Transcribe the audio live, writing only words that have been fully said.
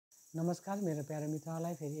नमस्कार मेरो प्यारो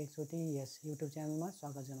मित्रहरूलाई फेरि एकचोटि यस युट्युब च्यानलमा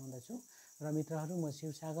स्वागत जनाउँदछु र मित्रहरू म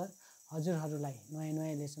शिवसागर हजुरहरूलाई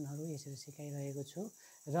नयाँ लेसनहरू यसरी सिकाइरहेको छु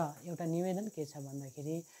र एउटा निवेदन के छ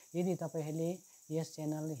भन्दाखेरि यदि तपाईहरूले यस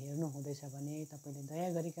च्यानल हेर्नु हुँदैछ भने तपाईले दया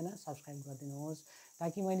गरिकन सब्स्क्राइब गरिदिनुहोस्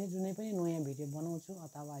ताकि मैले जुनै पनि नयाँ भिडियो बनाउँछु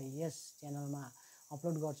अथवा यस च्यानलमा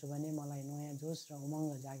अपलोड गर्छु भने मलाई नयाँ जोश र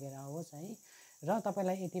उमङ्ग जागेर आओस् है र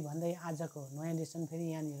तपाईलाई यति भन्दै आजको नयाँ लेसन फेरि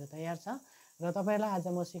यहाँनिर तयार छ र तपाईलाई आज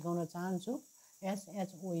म सिकाउन चाहन्छु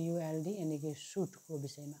SHOULD यानी कि शुड को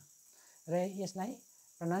विषयमा र यसलाई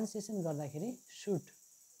प्रोनाउन्सिएसन गर्दाखेरि शुड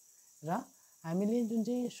र हामीले जुन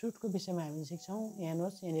चाहिँ शुड को विषयमा हामी सिक्छौं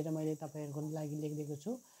हेर्नुहोस् यहाँनिर मैले तपाईहरुको लागि लेखिदिएको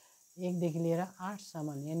छु 1 देखि लिएर 8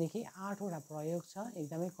 सम्म यानी कि 8 वटा प्रयोग छ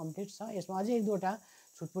एकदमै कम्प्लिट छ यसमा अझै एक दुईवटा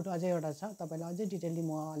छुटपुट अझै एउटा छ तपाईलाई अझै डिटेलली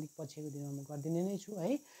म अलिक पछिको दिनमा म गर्दिने नै छु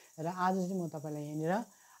है र आज चाहिँ म तपाईलाई यहाँनिर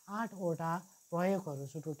 8 वटा प्रयोगहरु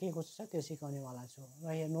शुडको के कस्तो छ त्यो सिकाउने वाला छु र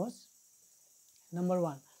हेर्नुहोस् नम्बर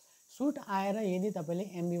 1 शुड आएर यदि तपाईले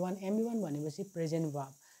MB1 भनेपछि प्रेजेन्ट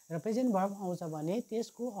भर्ब र प्रेजेन्ट भर्ब आउँछ भने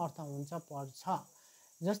त्यसको अर्थ हुन्छ पर्छ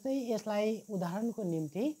जस्तै यसलाई उदाहरणको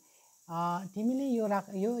निम्ति तिमीले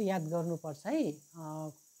यो याद गर्नुपर्छ है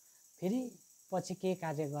फेरि पछि के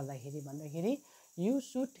कार्य गर्दाखेरि भन्दाखेरि you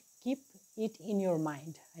should keep it in your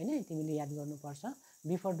mind हैन तिमीले याद गर्नुपर्छ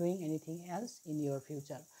before doing anything else in your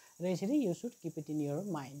future र यसरी you should keep it in your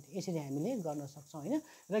mind यसरी हामीले गर्न सक्छौं हैन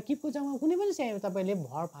र कीपको जग्गामा कुनै पनि चाहिँ तपाईले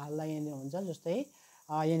भर्ब हाल्दा यहाँनिर हुन्छ जस्तै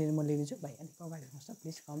यहाँनिर म लेख्दिन्छु भाइ अलिक अगाडि हेर्नुस् त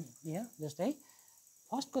प्लिज कम हियर जस्तै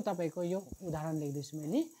फर्स्टको तपाईको यो उदाहरण लेख्दैछु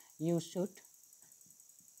मैले यु शुड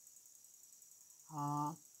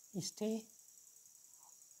स्टे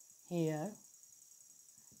हियर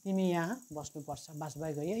तिमी यहाँ बस्नुपर्छ बस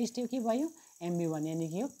भयो यो स्टे के भयो MB1 यानी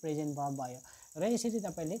कि यो प्रेजेन्ट भर्ब भयो र यसरी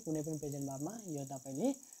तपाईले कुनै पनि प्रेजेन्ट भर्बमा यो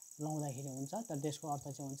तपाईले लाउँदाखेरि हुन्छ तर त्यसको अर्थ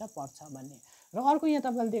चाहिँ हुन्छ पर्छ भन्ने र अर्को यहाँ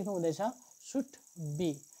तपाईले देख्नु हुँदैछ शुड बी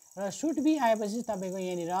र शुड बी आएपछि तपाईको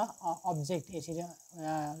यहाँनिर अब्जेक्ट यसरी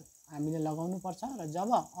हामीले लगाउनु पर्छ र जब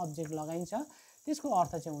अब्जेक्ट लगाइन्छ त्यसको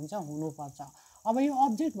अर्थ चाहिँ हुन्छ हुनुपर्छ अब यो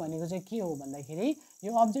अब्जेक्ट भनेको चाहिँ के हो भन्दाखेरि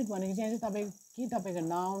यो अब्जेक्ट भनेको चाहिँ तपाईको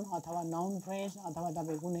नाउन अथवा नाउन फ्रेज अथवा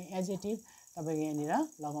तपाईको कुनै एडजेक्टिभ तपाईको यहाँनिर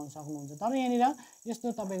लगाउन सक्नुहुन्छ तर यहाँनिर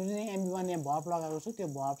यस्तो तपाईको चाहिँ MB1 यहाँ भर्ब लगाएको छु त्यो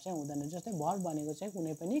भर्ब चाहिँ हुँदैन जस्तै भर्ब भनेको चाहिँ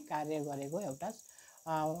कुनै पनि कार्य गरेको एउटा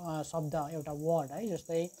शब्द एउटा वर्ड है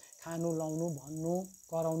जस्तै खानु लाउनु भन्नु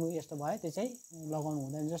कराउनु यस्तो भयो त्यो चाहिँ लगाउनु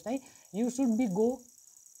हुँदैन जस्तै you should be go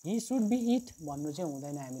he should be it भन्नु चाहिँ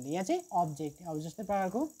हुँदैन हामीले यहाँ चाहिँ अब्जेक्ट अब जस्तै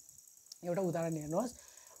प्रकारको एउटा उदाहरण हेर्नुहोस्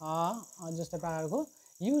जस्तै प्रकारको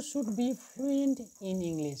you should be fluent in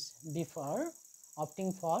English before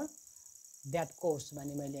अप्टिङ for that course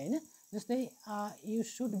भने मैले हैन जस्तै you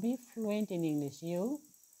should be fluent in English you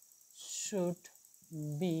should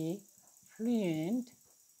be fluent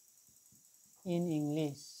in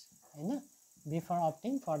English हैन बिफोर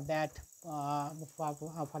अप्टिङ फर दैट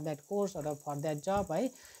कोर्स अथवा फर दैट जब है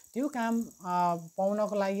त्यो काम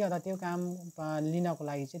पाउनको लागि अथवा त्यो काम लिनको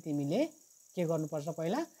लागि चाहिँ तिमीले के गर्नुपर्छ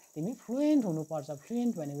पहिला तिमी फ्लुएन्ट हुनुपर्छ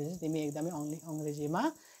फ्लुएन्ट भनेपछि तिमी एकदमै अंग्रेजीमा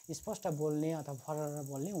स्पष्ट बोल्ने अथवा फरर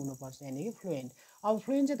बोल्ने हुनुपर्छ यानी कि फ्लुएन्ट अब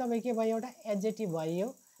फ्लुएन्ट चाहिँ तपाई के भयो एउटा एडजेक्टिभ भयो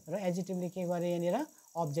र एडजेक्टिभले के गर्यो यहाँनिर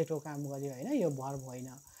अब्जेक्टको काम गर्यो हैन यो भर्ब होइन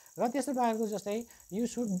र त्यस्तो प्रकारको जस्तै you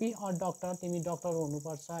should be a doctor तिमी डक्टर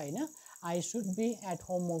हुनुपर्छ हैन I should be at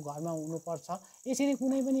home म घरमा हुनुपर्छ यसरी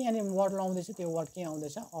कुनै पनि यानी वर्ड लाउँदैछु त्यो वर्ड के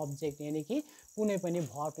आउँदैछ अब्जेक्ट यानी कि कुनै पनि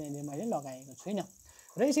भर्ब यहाँनिर मैले लगाएको छुइनँ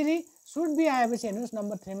र यसरी शुड बी आएपछि हेर्नुस्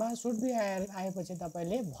नम्बर 3 मा शुड बी आएपछि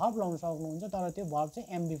तपाईले भर्ब लाउन सक्नुहुन्छ तर त्यो भर्ब चाहिँ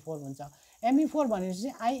MB4 हुन्छ MB4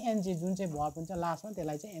 भनेपछि चाहिँ ING जुन चाहिँ भर्ब हुन्छ लास्टमा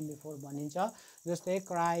त्यसलाई चाहिँ MB4 भनिन्छ जस्तै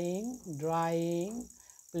क्राइङ ड्राइङ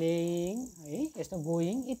प्लेइङ है यस्तो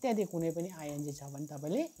गोइङ इत्यादि कुनै पनि ING छ भने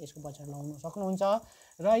तपाईले यसको पछाडि लाउन सक्नुहुन्छ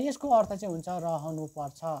र यसको अर्थ चाहिँ हुन्छ रहनु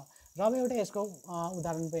पर्छ र अब एउटा यसको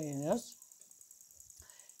उदाहरण पनि हेर्नुस्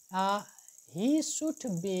he should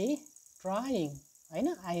be trying हैन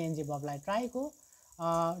ING भर्बलाई ट्राईको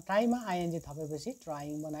ट्राईमा ING थपेपछि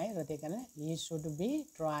ट्राइङ बनाए र त्यही कारण he should be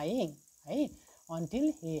trying है until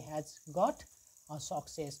he has got a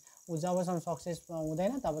success उ जबसम्म सक्सेस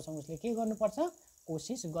हुँदैन तबसम्म उसले के गर्नुपर्छ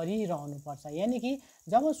कोशिश गरिरहनु पर्छ यानी कि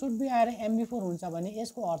जब शुड बी आएर MB4 हुन्छ भने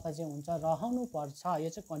यसको अर्थ चाहिँ हुन्छ रहनु पर्छ यो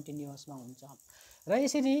चाहिँ कन्टिन्युअसमा हुन्छ र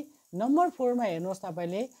यसरी नम्बर 4 मा हेर्नुहोस्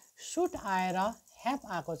तपाईले शुड आएर ह्याभ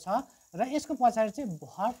आको छ र यसको पछाडी चाहिँ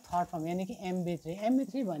भर्ब थर्ड फर्म यानी कि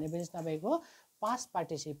MB3 भनेपछि तपाईको पास्ट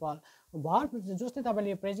पार्टिसिपल भर्ब जस्तै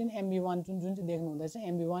तपाईले प्रेजेन्ट MB1 जुन चाहिँ देख्नु हुँदैछ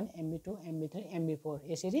MB1 MB2 MB3 MB4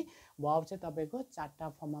 यसरी भर्ब चाहिँ तपाईको चारवटा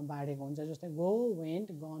फर्ममा बाँडेको हुन्छ जस्तै go went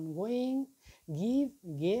gun going give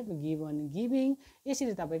gave given giving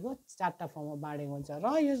यसरी तपाईको चारवटा फर्ममा बाँडेको हुन्छ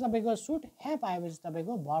र यो तपाईको सुड ह्याभ आएपछि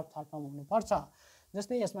तपाईको भर्ब थर्ड फर्म हुनुपर्छ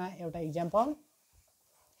जस्तै यसमा एउटा example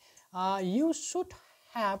you should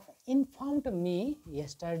have informed me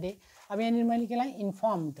yesterday अब यहाँनिर मैले केलाई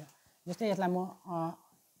इन्फर्मड जस्तै यसलाई म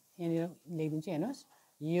यहाँनिर लेखिदिन्छु हेर्नुहोस्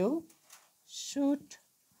you should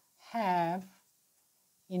have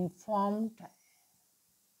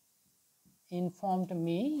informed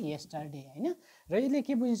me yesterday हैन र यसले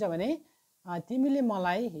के बुझिन्छ भने तिमीले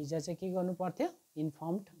मलाई हिजो चाहिँ के गर्नु पर्थ्यो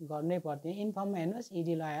इन्फर्मड गर्नै पर्थ्यो इन्फर्ममा हेर्नुहोस्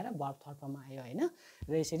इडी लगाएर भर्ब थर्ड फर्ममा आयो हैन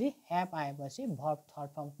र यसरी ह्याभ आएपछि भर्ब थर्ड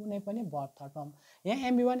फर्म कुनै पनि भर्ब थर्ड फर्म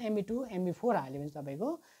यहाँ MB1 MB2 MB4 हाल्यो भने तपाईको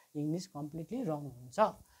इङ्ग्लिस कम्प्लिटली रङ हुन्छ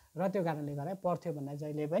र त्यो कारणले गर्दा पर्थ्यो भन्दा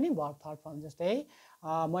जहिले पनि भर्ब थर्ड फर्म जस्तै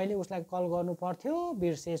मैले उसलाई कल गर्नु पर्थ्यो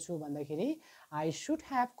बिर्सेछु भन्दाखेरि I should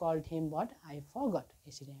have called him but I फरगट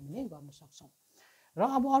यसरी हामीले गर्न सक्छौं र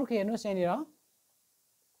अब अर्को हेर्नुहोस् यहाँनिर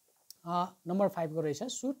नम्बर 5 को रहेछ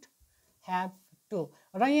सुड ह्याभ टु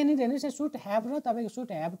र यहाँनिर हेर्नुहोस् सुड ह्याभ र तपाईको सुड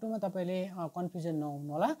ह्याभ टुमा तपाईले कन्फ्युजन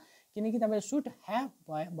नहुनु होला किनकि तपाईले सुड ह्याभ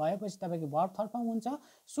भएपछि तपाईको भर्ब थर्ड फर्म हुन्छ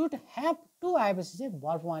सुड ह्याभ टु आएपछि चाहिँ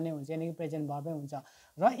भर्ब वान नै हुन्छ यानी कि प्रेजेन्ट भर्बै हुन्छ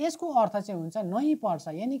र यसको अर्थ चाहिँ हुन्छ नै पर्छ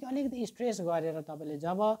यानी कि अलिकति स्ट्रेस गरेर तपाईले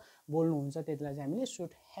जब बोल्नुहुन्छ त्यतिलाई चाहिँ हामीले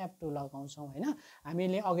सुड ह्याभ टु लगाउँछौं हैन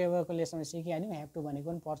हामीले अघिको लेसनमा सिकिहाल्यौं ह्याभ टु भनेको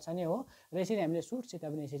पनि पर्छ नै हो र यसरी हामीले सुड सित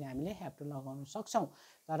पनि यसरी हामीले ह्याभ टु लगाउन सक्छौं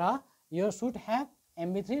तर यो सुड ह्याभ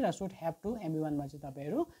MB3 र सुड ह्याभ टु MB1 मा चाहिँ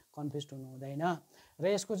तपाईहरु कन्फ्युज हुनु हुँदैन र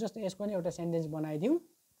यसको जस्तै यसको नि एउटा सेन्टेन्स बनाइदिउँ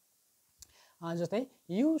जस्तै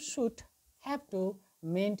you should have to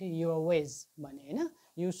meant your ways भने हैन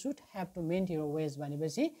you should have to meant your ways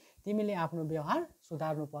भनेपछि तिमीले आफ्नो व्यवहार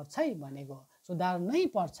सुधार्नु पर्छ है भनेको सुधार्नै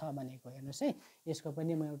पर्छ भनेको हेर्नुस् है यसको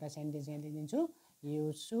पनि म एउटा सेन्टेन्स यहाँ दिन्छु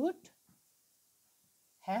you should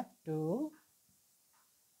have to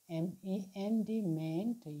MENT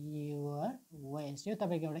meant your ways यो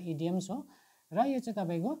तपाईको एउटा इडियम्स हो र यो चाहिँ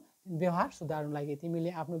तपाईको व्यवहार सुधार्नु लागि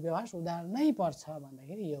तिमीले आफ्नो व्यवहार सुधार्नै पर्छ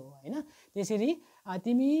भन्दाखेरि यो हो हैन त्यसरी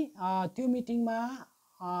तिमी त्यो मिटिङमा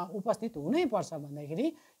उपस्थित हुनै पर्छ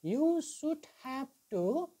भन्दाखेरि you should have to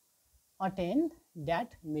attend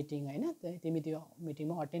that meeting हैन तिमी त्यो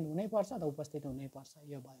मिटिङमा अटेन्ड हुनै पर्छ अथवा उपस्थित हुनै पर्छ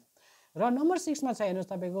यो भयो र नम्बर 6 मा छ हेर्नुस्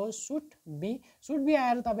तपाईको शुड बी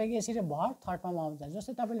आएर तपाईको यसरी भर्ब थर्ड फर्म आउँछ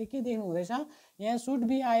जस्तै तपाईले के देख्नु हुँदैछ यहाँ शुड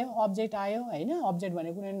बी आयो अब्जेक्ट आयो हैन अब्जेक्ट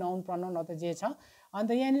भनेको कुनै नाउन प्रनाउन अथवा जे छ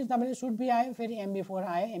अन्त यहाँ तपाईले शुड बी आयो फेरि MB4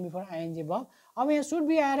 आयो MB4 ING भर्ब अब यहाँ शुड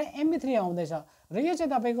बी आएर MB3 आउँदैछ र यो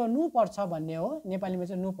चाहिँ तपाईको नु पर्छ भन्ने हो नेपालीमा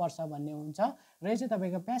चाहिँ नु पर्छ भन्ने हुन्छ र यो चाहिँ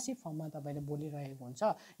तपाईको प्यासिभ फर्ममा तपाईले बोलिरहेको हुन्छ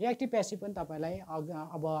यो एक्टिभ प्यासिभ पनि तपाईलाई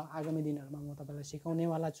अब आगामी दिनहरुमा म तपाईलाई सिकाउने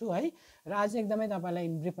वाला छु है र आज एकदमै तपाईलाई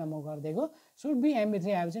ब्रिफमा म गर्दैको शुड बी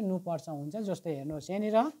MB3 आएपछि नु पर्छ हुन्छ जस्तै हेर्नुस्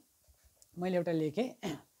यहाँनिर मैले एउटा लेखे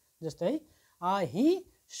जस्तै ही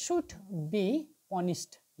शुड बी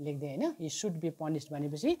पनिश्ड लेख्दै हैन ही शुड बी पनिश्ड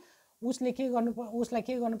भनेपछि उसले के गर्नु उसलाई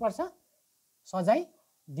के गर्नुपर्छ सजाय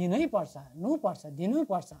दिनै पर्छ नु पर्छ दिनु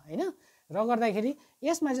पर्छ हैन र गर्दाखेरि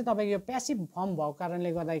यसमा चाहिँ तपाईको यो प्यासिभ फर्म भएको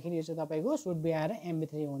कारणले गर्दाखेरि यो चाहिँ तपाईको शुड बी आएर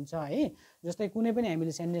MB3 हुन्छ है जस्तै कुनै पनि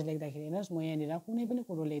हामीले सेन्टेन्स लेख्दाखेरि हेर्नुस् म यहाँनिर कुनै पनि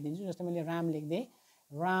कुरो लेख्दिन्छु जस्तै मैले राम लेख्दै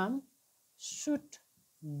राम शुड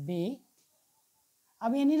बी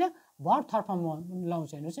अब यहाँनिर भर्ब थर्ड फर्म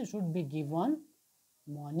लाउँछ हेर्नुस् शुड बी गिभन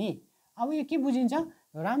मनी अब यो के बुझिन्छ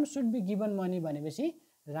Ram should be given money भनेपछि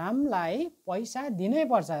रामलाई पैसा दिनै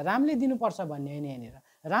पर्छ रामले दिनुपर्छ भन्ने हैन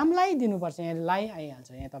यहाँनिर रामलाई दिनुपर्छ यहाँ लाई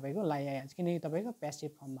आइहाल्छ यहाँ तपाईको लाई आइहाल्छ किनकि तपाईको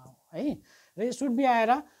प्यासिभ फर्ममा हो है र यो शुड बी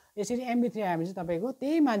आएर यसरी MB3 आएपछि तपाईको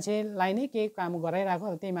त्यही मान्छेलाई नै केही काम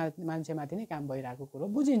गराइराको त्यही मान्छेमाथि नै काम भइराको कुरो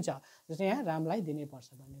बुझिन्छ जस्तै यहाँ रामलाई दिनै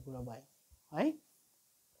पर्छ भन्ने कुरो भयो है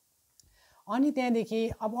अनि त्यहाँदेखि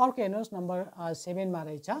अब अर्को हेर्नुहोस् नम्बर 7 मा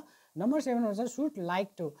रहेछ नम्बर 7 मा छ शुड लाइक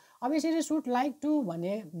टु अब यसरी शुड लाइक टु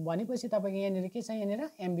भनेपछि तपाईको यहाँनिर के छ यहाँनिर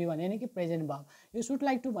MB1 यानी कि प्रेजेन्ट भर्ब यो शुड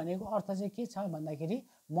लाइक टु भनेको अर्थ चाहिँ के छ भन्दाखेरि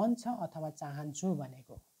मन छ अथवा चाहन्छु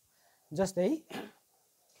भनेको जस्तै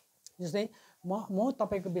म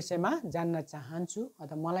तपाईको विषयमा जान्न चाहन्छु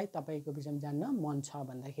अथवा मलाई तपाईको विषयमा जान्न मन छ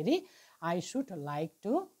भन्दाखेरि I should like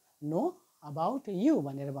to know about you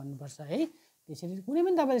भनेर भन्नुपर्छ है त्यसरी कुनै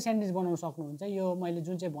पनि तपाईले सेन्टेन्स बनाउन सक्नुहुन्छ यो मैले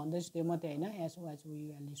जुन चाहिँ भन्दैछु त्यो मात्रै हैन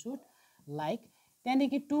SOHUL शुड लाइक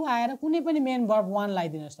त्यहाँदेखि टु आएर कुनै पनि मेन भर्ब 1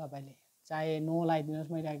 लगाइदिनुस् तपाईले चाहे नो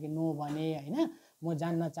लगाइदिनुस् मैले अघि नो भने हैन म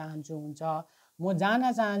जान्न चाहन्छु हुन्छ म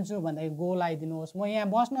जान चाहन्छु भन्दाखेरि गो लगाइदिनुस् म यहाँ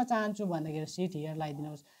बस्न चाहन्छु भन्दाखेरि सिट हियर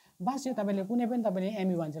लगाइदिनुस् बस यो तपाईले कुनै पनि तपाईले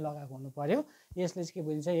MB1 चाहिँ लगाएको हुनु पर्यो यसले चाहिँ के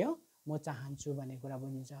बुझिन्छ यो म म चाहन्छु भन्ने कुरा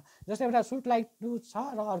बुझिन्छ। जस्तै एउटा सुड लाइक टु छ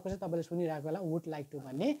र अर्को चाहिँ तपाईँले सुनिरहेको बेला वुड लाइक टु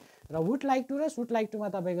भन्ने, र वुड लाइक टु र सुड लाइक टुमा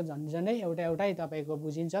तपाईँको झन्डै एउटै तपाईँको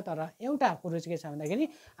बुझिन्छ। तर एउटा कुरो चाहिँ के छ भन्दाखेरि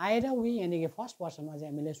आई र वी यानि कि फर्स्ट पर्सनमा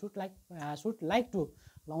चाहिँ हामीले सुड लाइक टु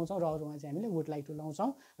लाउँछौँ र अरूमा चाहिँ हामीले वुड लाइक टु लाउँछौँ।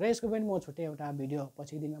 र यसको पनि म छुट्टै एउटा भिडियो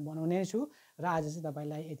पछिको दिनमा बनाउने छु र आज चाहिँ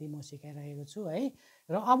तपाईँलाई यति म सिकाइरहेको छु है।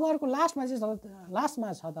 र अब अर्को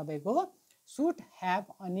लास्टमा छ तपाईँको सुड ह्याभ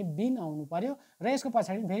अनि बिन आउनु पर्यो र यसको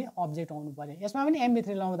पछाडि फेरि अब्जेक्ट आउनु पर्यो। यसमा पनि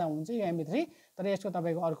MB3 लाउँदा हुन्छ यो MB3, तर यसको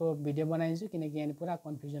तपाईँको अर्को भिडियो बनाइदिन्छु किनकि यहाँ पुरा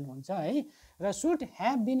कन्फ्युजन हुन्छ है। र सुड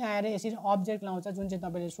ह्याभ बिन आएर यसरी अब्जेक्ट लाउँछ, जुन चाहिँ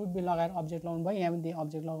तपाईँले सुड बी लगाएर अब्जेक्ट लाउनु भयो, यहाँ पनि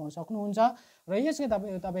अब्जेक्ट लगाउन सक्नुहुन्छ र यसको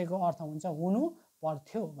तपाईँको अर्थ हुन्छ हुनु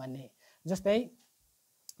पर्थ्यो भन्ने। जस्तै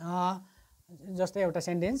एउटा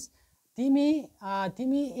सेन्टेन्स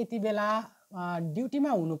तिमी यति बेला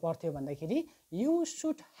ड्युटीमा हुनु पर्थ्यो भन्दाखेरि you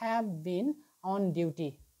should have been on duty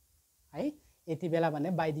है। यति बेला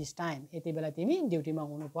भन्ने बाई दिस टाइम, यति बेला तिमी ड्युटीमा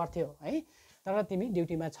हुनु पर्थ्यो है, तर तिमी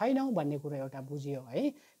ड्युटीमा छैनौ भन्ने कुरो एउटा बुझियो है।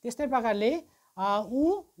 त्यस्तै प्रकारले ऊ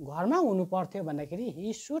घरमा हुनु पर्थ्यो भन्दाखेरि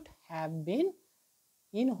he should have been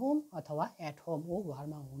in home अथवा एट होम, ऊ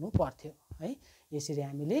घरमा हुनु पर्थ्यो है। यसरी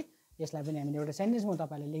हामीले यसलाई पनि हामीले एउटा सेन्टेन्स म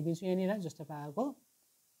तपाईँलाई लेखिदिन्छु यहाँनिर। जस्तो पाएको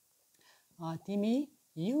तिमी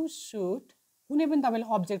यु सुड, कुनै पनि तपाईँले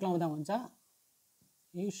अब्जेक्ट लाउँदा हुन्छ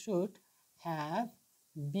यु सुड ह्याभ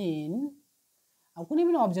बिन, अब कुनै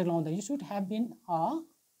पनि अब्जेक्ट लाउँदा यु सुड ह्याभ बिन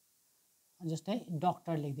जस्तै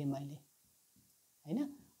डक्टर लेखिदिएँ मैले होइन,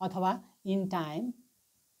 अथवा इन टाइम,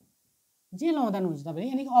 जे लाउँदा पनि हुन्छ तपाईँले,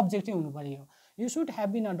 यानि कि अब्जेक्टै हुनु पऱ्यो। You should have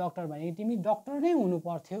been a doctor भनेको तिमी डक्टर नै हुनु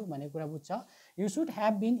पर्थ्यो भन्ने कुरा बुझ्छ। You should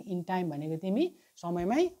have been in time भनेको तिमी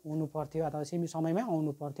समयमै हुनु पर्थ्यो अथवा तिमी समयमै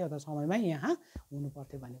आउनु पर्थ्यो अथवा समयमै यहाँ हुनु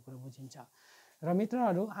पर्थ्यो भन्ने कुरो बुझिन्छ। र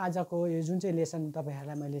मित्रहरू आजको यो जुन चाहिँ लेसन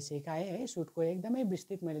तपाईँहरूलाई मैले सिकाएँ है, सुडको एकदमै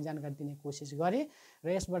विस्तृत मैले जानकारी दिने कोसिस गरेँ र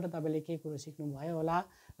यसबाट तपाईँले केही कुरो सिक्नुभयो होला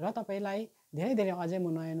र तपाईँलाई धेरै अझै म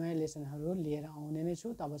नयाँ लेसनहरू लिएर आउने नै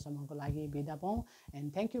छु। तबसम्मको लागि बिदा पाऊँ and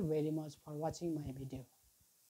thank you very much for watching my video.